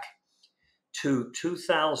go back to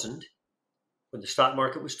 2000 when the stock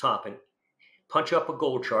market was topping. Punch up a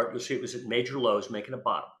gold chart. You'll see it was at major lows, making a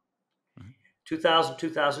bottom. Mhm. 2000,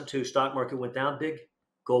 2002, stock market went down big,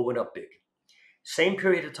 gold went up big. Same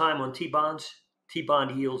period of time on T-bonds,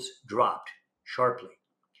 T-bond yields dropped sharply.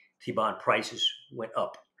 T-bond prices went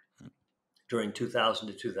up during 2000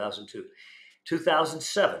 to 2002.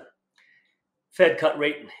 2007, Fed cut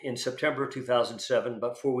rate in September of 2007,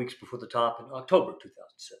 about 4 weeks before the top in October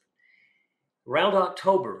 2007. Around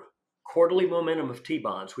October, quarterly momentum of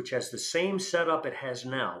T-bonds, which has the same setup it has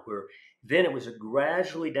now, where then it was a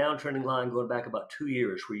gradually downtrending line going back about 2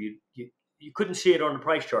 years, where you couldn't see it on the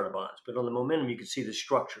price chart of bonds, but on the momentum you could see the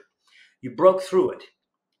structure. You broke through it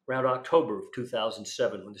around October of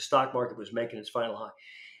 2007 when the stock market was making its final high,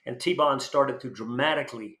 and T-bonds started to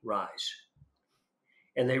dramatically rise.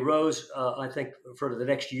 And they rose, I think, for the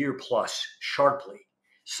next year plus sharply.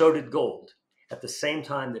 So did gold at the same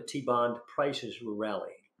time that T-bond prices were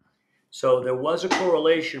rallying. So there was a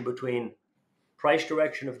correlation between price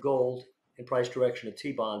direction of gold and price direction of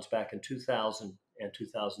T-bonds back in 2000 and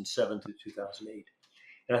 2007 to 2008.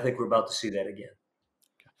 And I think we're about to see that again.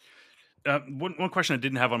 One question I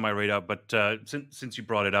didn't have on my radar, but since you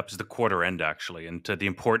brought it up, is the quarter end actually, and the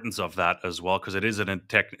importance of that as well, because it is an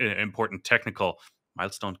important technical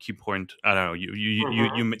milestone, key point. I don't know,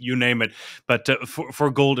 you name it, but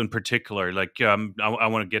for gold in particular, like I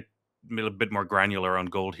want to get a little bit more granular on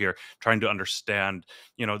gold here, trying to understand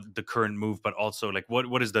the current move, but also like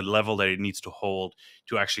what is the level that it needs to hold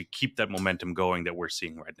to actually keep that momentum going that we're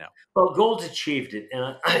seeing right now. Well, gold's achieved it,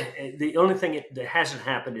 and the only thing that hasn't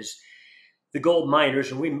happened is the gold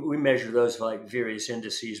miners, and we measure those like various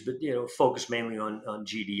indices, but focus mainly on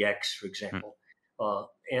GDX, for example,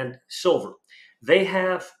 and silver. They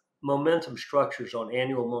have momentum structures on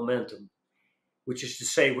annual momentum, which is to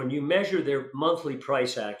say, when you measure their monthly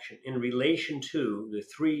price action in relation to the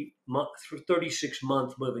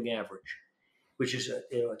 36-month moving average, which is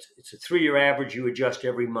it's a 3-year average you adjust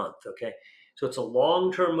every month. Okay, so it's a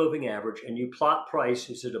long-term moving average, and you plot price.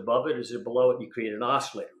 Is it above it? Is it below it? You create an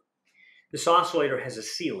oscillator. This oscillator has a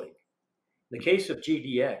ceiling. In the case of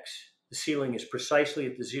GDX, the ceiling is precisely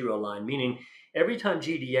at the zero line, meaning every time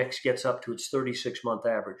GDX gets up to its 36-month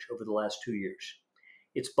average over the last 2 years,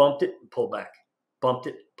 it's bumped it and pulled back, bumped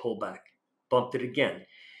it, pulled back, bumped it again.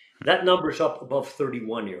 That number's up above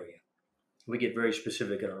 31 area. We get very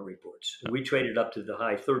specific in our reports. And we traded up to the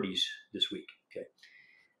high 30s this week. Okay,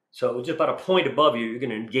 so just about a point above you, you're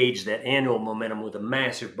going to engage that annual momentum with a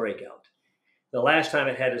massive breakout. The last time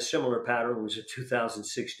it had a similar pattern was in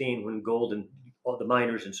 2016 when gold and all the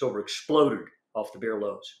miners and silver exploded off the bare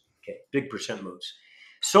lows. Okay, big percent moves.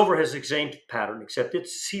 Silver has the same pattern, except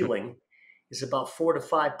its ceiling is about 4 to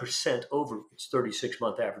 5% over its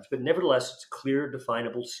 36-month average. But nevertheless, it's a clear,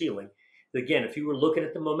 definable ceiling. Again, if you were looking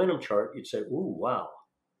at the momentum chart, you'd say, ooh, wow,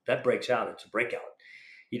 that breaks out. It's a breakout.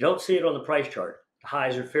 You don't see it on the price chart. The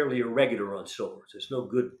highs are fairly irregular on silver. There's no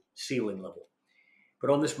good ceiling level. But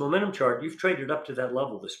on this momentum chart, you've traded up to that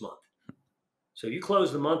level this month. So you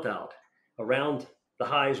close the month out around the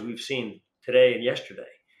highs we've seen today and yesterday.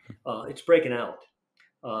 It's breaking out.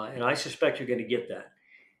 And I suspect you're going to get that.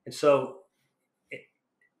 And so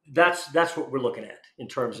that's what we're looking at in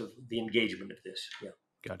terms of the engagement of this. Yeah.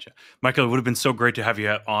 Gotcha. Michael, it would have been so great to have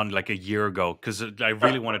you on like a year ago, because I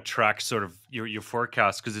really want to track sort of your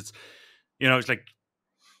forecast, because it's, it's like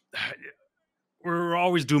we're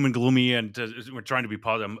always doom and gloomy, and we're trying to be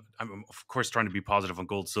positive. I'm of course trying to be positive on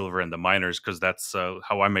gold, silver, and the miners, because that's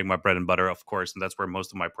how I make my bread and butter, of course, and that's where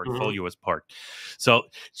most of my portfolio is parked. So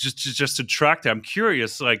just to track that, I'm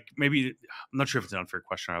curious, like, maybe, I'm not sure if it's an unfair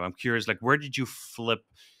question. I'm curious, like, where did you flip,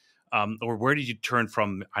 or where did you turn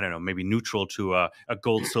from, I don't know, maybe neutral to a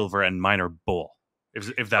gold, silver, and miner bull?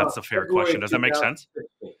 If that's a fair question. Does that make sense?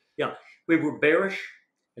 Yeah. We were bearish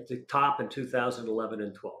at the top in 2011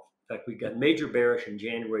 and 12. In fact, we got major bearish in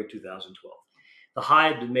January 2012. The high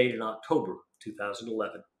had been made in October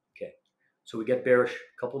 2011. Okay. So we get bearish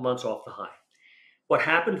a couple months off the high. What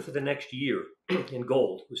happened for the next year in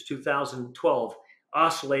gold was 2012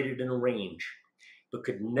 oscillated in a range, but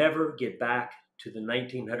could never get back to the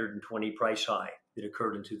 1920 price high that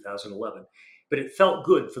occurred in 2011. But it felt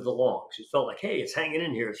good for the longs. It felt like, hey, it's hanging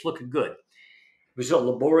in here. It's looking good. It was a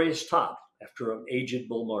laborious top after an aged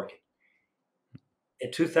bull market.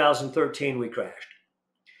 In 2013, we crashed.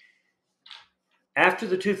 After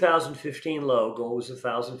the 2015 low, gold was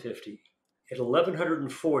 1,050. At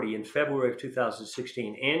 1,140 in February of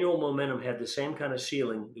 2016, annual momentum had the same kind of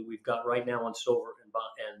ceiling that we've got right now on silver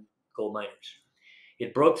and gold miners.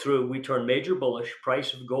 It broke through. We turned major bullish.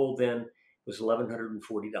 Price of gold then was $1,140,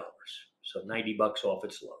 so $90 off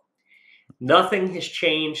its low. Nothing has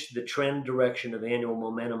changed the trend direction of annual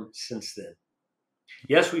momentum since then.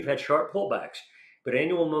 Yes, we've had sharp pullbacks, but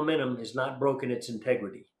annual momentum has not broken its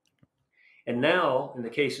integrity. And now, in the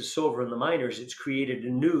case of silver and the miners, it's created a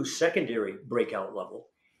new secondary breakout level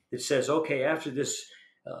that says, okay, after this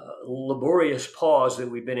laborious pause that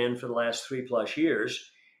we've been in for the last 3+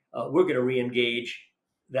 years, we're going to re-engage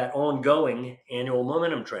that ongoing annual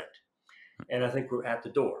momentum trend. And I think we're at the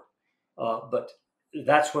door. But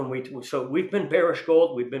that's when so we've been bearish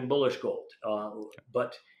gold, we've been bullish gold.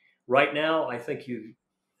 But right now, I think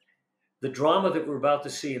the drama that we're about to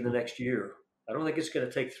see in the next year, I don't think it's going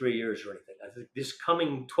to take 3 years or anything. I think this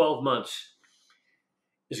coming 12 months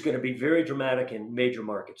is going to be very dramatic in major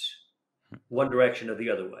markets, one direction or the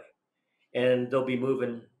other way. And they'll be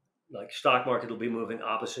moving, like stock market will be moving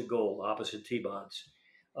opposite gold, opposite T-bonds.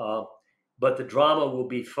 But the drama will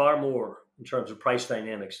be far more in terms of price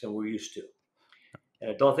dynamics than we're used to.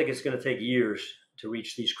 And I don't think it's going to take years to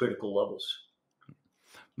reach these critical levels.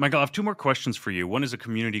 Michael, I have two more questions for you. One is a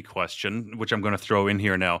community question, which I'm going to throw in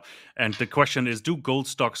here now. And the question is, do gold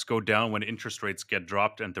stocks go down when interest rates get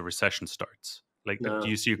dropped and the recession starts? Like, do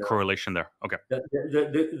you see a correlation there? Okay.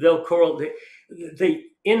 They'll correlate. They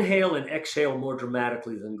inhale and exhale more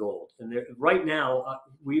dramatically than gold. And right now,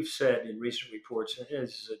 we've said in recent reports, and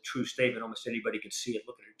this is a true statement, almost anybody can see it,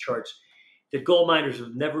 look at the charts, that gold miners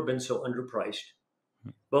have never been so underpriced,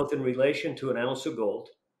 both in relation to an ounce of gold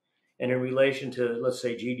and in relation to, let's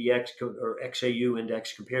say, GDX or XAU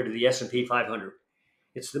index compared to the S&P 500.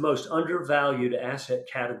 It's the most undervalued asset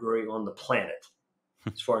category on the planet,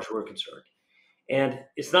 as far as we're concerned. And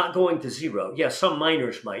it's not going to zero. Yeah, some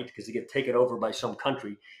miners might, because they get taken over by some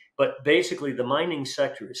country. But basically, the mining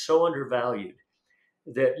sector is so undervalued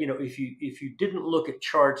that, if you didn't look at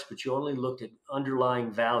charts, but you only looked at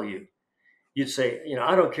underlying value, you'd say,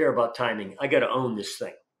 I don't care about timing. I got to own this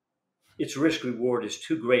thing. Its risk reward is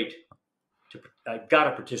too great. I've got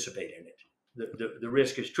to participate in it. The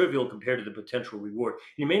risk is trivial compared to the potential reward.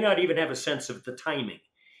 You may not even have a sense of the timing.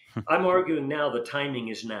 I'm arguing now the timing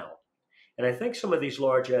is now. And I think some of these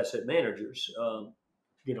large asset managers,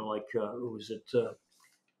 like, who was it?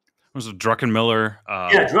 Was it Druckenmiller?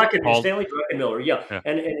 Stanley Druckenmiller, yeah.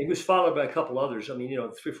 And he was followed by a couple others. I mean,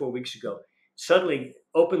 3 or 4 weeks ago, suddenly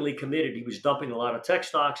openly committed. He was dumping a lot of tech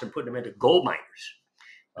stocks and putting them into gold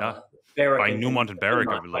miners. Barrick by Newmont and Barrick,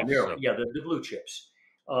 I believe. So. Yeah, the blue chips.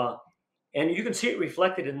 And you can see it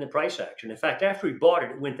reflected in the price action. In fact, after he bought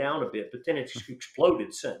it, it went down a bit, but then it's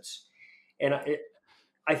exploded since. And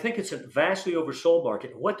I think it's a vastly oversold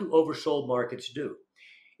market. What do oversold markets do?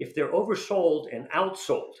 If they're oversold and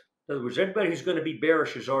outsold, in other words, everybody who's going to be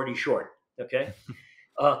bearish is already short, okay?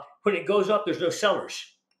 When it goes up, there's no sellers.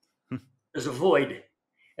 There's a void.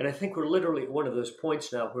 And I think we're literally at one of those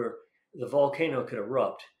points now where the volcano could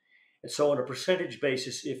erupt. And so on a percentage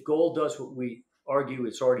basis, if gold does what we argue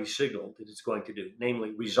it's already signaled that it's going to do,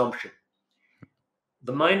 namely resumption,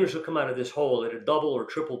 the miners will come out of this hole at a double or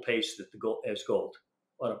triple pace as gold.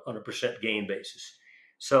 on a percent gain basis.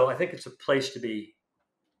 So I think it's a place to be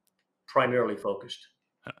primarily focused.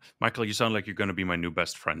 Michael, you sound like you're going to be my new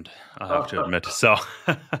best friend, I have to admit. So,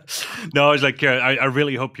 no, I was like, I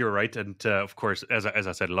really hope you're right. And of course, as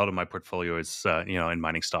I said, a lot of my portfolio is, in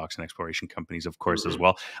mining stocks and exploration companies, of course, as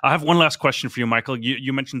well. I have one last question for you, Michael.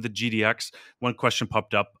 You mentioned the GDX. One question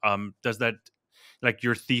popped up. Does that, like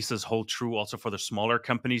your thesis, hold true also for the smaller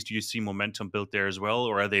companies? Do you see momentum built there as well,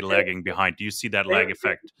 or are they lagging behind? Do you see that lag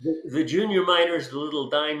effect? The junior miners, the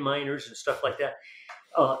little dime miners and stuff like that,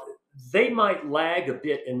 they might lag a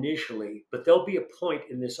bit initially, but there'll be a point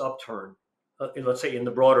in this upturn, let's say in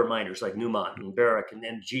the broader miners like Newmont and Barrick and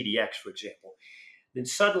then GDX, for example. Then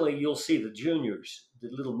suddenly you'll see the juniors, the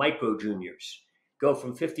little micro juniors, go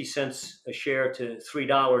from 50 cents a share to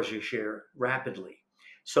 $3 a share rapidly.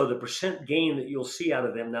 So the percent gain that you'll see out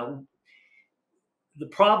of them now, the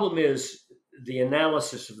problem is the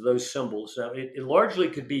analysis of those symbols. Now, it largely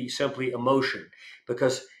could be simply emotion,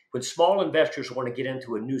 because when small investors want to get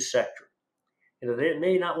into a new sector, they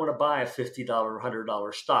may not want to buy a $50 or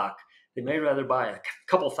 $100 stock. They may rather buy a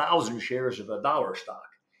couple thousand shares of a dollar stock.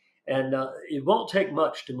 And it won't take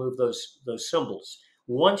much to move those symbols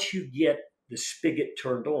once you get the spigot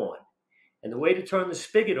turned on. And the way to turn the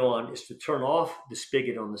spigot on is to turn off the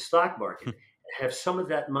spigot on the stock market and have some of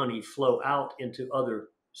that money flow out into other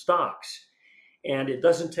stocks. And it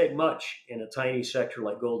doesn't take much in a tiny sector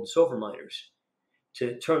like gold and silver miners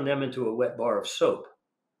to turn them into a wet bar of soap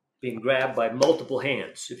being grabbed by multiple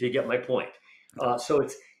hands, if you get my point. So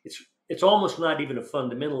it's almost not even a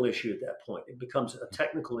fundamental issue at that point. It becomes a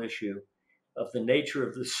technical issue of the nature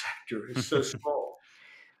of the sector. It's so small.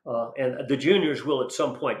 And the juniors will at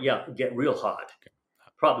some point, get real hot,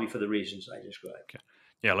 probably for the reasons I described. Okay.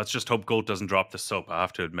 Yeah, let's just hope gold doesn't drop the soap, I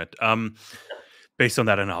have to admit. Based on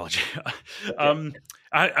that analogy.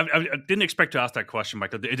 I didn't expect to ask that question,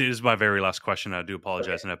 Michael. It is my very last question. I do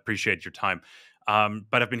apologize, and I appreciate your time.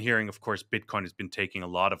 But I've been hearing, of course, Bitcoin has been taking a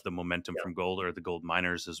lot of the momentum from gold, or the gold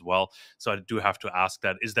miners as well. So I do have to ask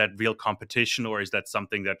that, is that real competition, or is that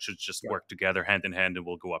something that should just work together hand in hand and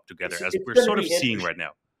will go up together, as we're sort of seeing right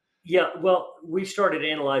now? Yeah, well, we started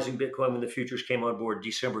analyzing Bitcoin when the futures came on board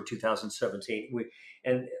December 2017.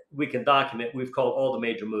 We can document, we've called all the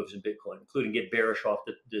major moves in Bitcoin, including get bearish off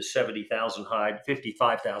the 70,000 high,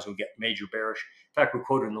 55,000, get major bearish. In fact, we're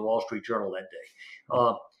quoted in the Wall Street Journal that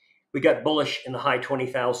day. We got bullish in the high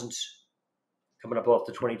 20,000s, coming up off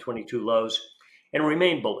the 2022 lows, and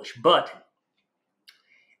remain bullish. But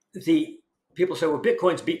the people say, well,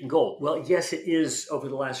 Bitcoin's beaten gold. Well, yes, it is over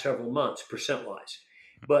the last several months, percent-wise.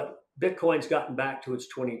 But Bitcoin's gotten back to its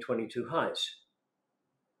 2022 highs.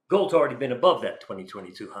 Gold's already been above that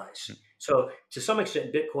 2022 highs. So to some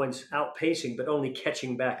extent, Bitcoin's outpacing, but only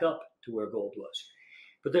catching back up to where gold was.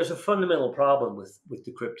 But there's a fundamental problem with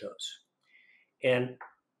the cryptos. And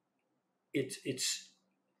it's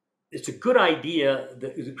a good idea.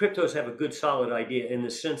 The cryptos have a good, solid idea in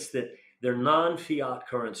the sense that they're non-fiat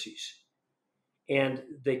currencies. And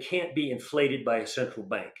they can't be inflated by a central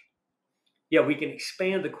bank. Yeah, we can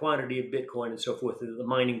expand the quantity of Bitcoin and so forth in the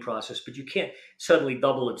mining process, but you can't suddenly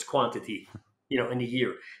double its quantity, in a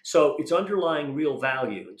year. So its underlying real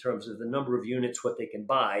value in terms of the number of units, what they can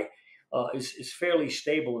buy, is fairly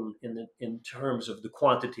stable in terms of the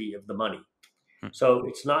quantity of the money. So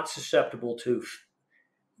it's not susceptible to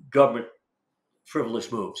government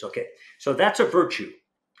frivolous moves. Okay, so that's a virtue.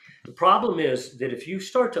 The problem is that if you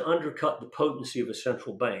start to undercut the potency of a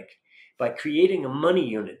central bank by creating a money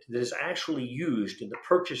unit that is actually used in the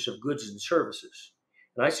purchase of goods and services.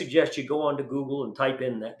 And I suggest you go onto Google and type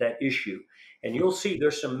in that issue, and you'll see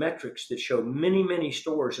there's some metrics that show many, many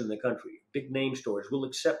stores in the country, big name stores, will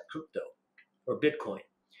accept crypto or Bitcoin.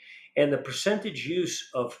 And the percentage use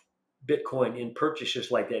of Bitcoin in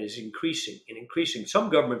purchases like that is increasing and increasing.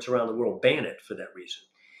 Some governments around the world ban it for that reason.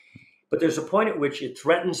 But there's a point at which it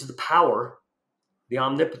threatens the power, the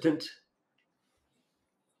omnipotent,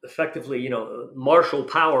 effectively, martial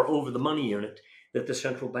power over the money unit that the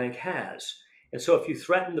central bank has. And so if you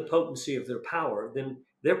threaten the potency of their power, then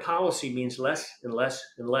their policy means less and less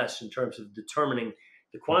and less in terms of determining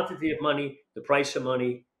the quantity of money, the price of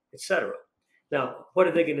money, etc. Now, what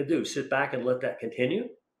are they going to do? Sit back and let that continue?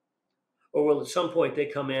 Or will at some point they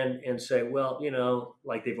come in and say, well,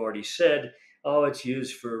 like they've already said, oh, it's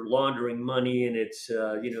used for laundering money, and it's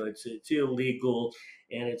illegal,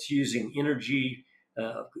 and it's using energy,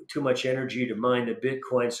 too much energy to mine the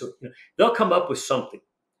Bitcoin. So they'll come up with something.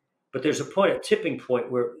 But there's a tipping point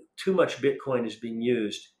where too much Bitcoin is being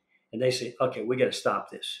used, and they say, okay, we got to stop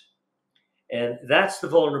this. And that's the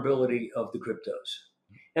vulnerability of the cryptos.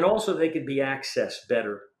 And also they can be accessed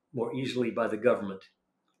better, more easily by the government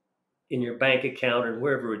in your bank account and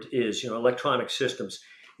wherever it is, electronic systems.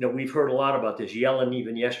 We've heard a lot about this. Yellen,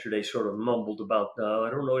 even yesterday, sort of mumbled about, I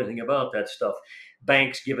don't know anything about that stuff.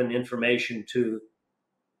 Banks giving information to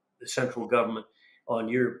the central government on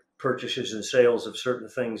your purchases and sales of certain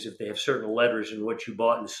things. If they have certain letters in what you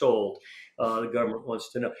bought and sold, the government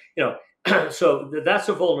wants to know. So that's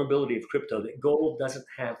a vulnerability of crypto, that gold doesn't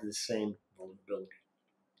have the same vulnerability.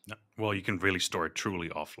 No. Well, you can really store it truly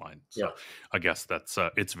offline. So Yeah. I guess that's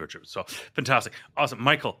it's virtuous. So fantastic. Awesome.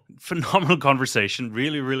 Michael, phenomenal conversation.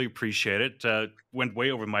 Really, really appreciate it. Went way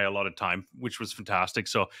over my allotted time, which was fantastic.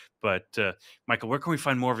 So, but Michael, where can we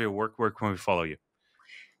find more of your work? Where can we follow you?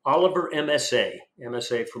 Oliver MSA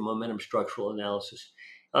for Momentum Structural Analysis.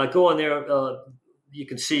 Go on there. You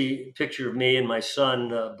can see a picture of me and my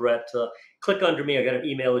son, Brett. Click under me. I got an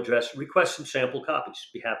email address. Request some sample copies.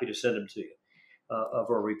 Be happy to send them to you of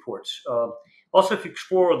our reports. Also, if you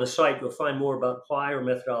explore on the site, you'll find more about why our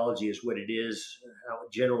methodology is what it is,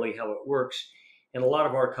 how it works, and a lot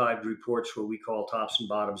of archived reports where we call tops and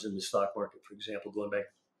bottoms in the stock market, for example, going back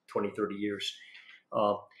 20, 30 years.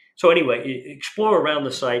 So anyway, explore around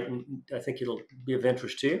the site, and I think it'll be of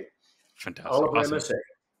interest to you. Fantastic. Oliver Awesome. MSA.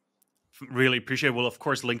 Really appreciate it. We'll of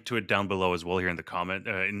course link to it down below as well here in the comment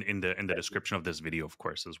in the description of this video, of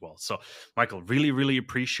course, as well. So Michael, really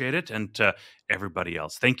appreciate it, and everybody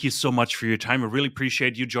else, thank you so much for your time. I really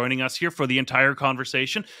appreciate you joining us here for the entire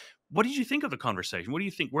conversation. What did you think of the conversation? What do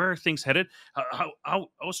you think? Where are things headed?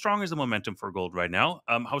 How strong is the momentum for gold right now?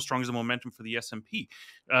 How strong is the momentum for the S&P?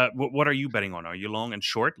 What are you betting on? Are you long and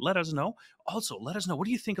short? Let us know. Also, let us know, what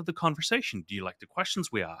do you think of the conversation? Do you like the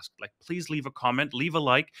questions we asked? Please leave a comment, leave a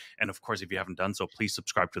like, and of course, if you haven't done so, please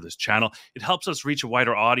subscribe to this channel. It helps us reach a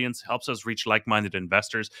wider audience, helps us reach like-minded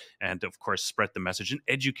investors, and of course, spread the message and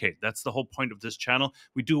educate. That's the whole point of this channel.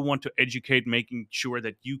 We do want to educate, making sure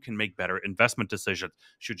that you can make better investment decisions.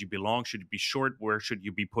 Should you be long? Should you be short? Where should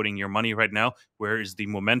you be putting your money right now? Where is the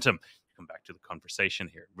momentum? Come back to the conversation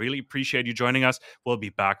here. Really appreciate you joining us. We'll be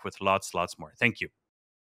back with lots more. Thank you.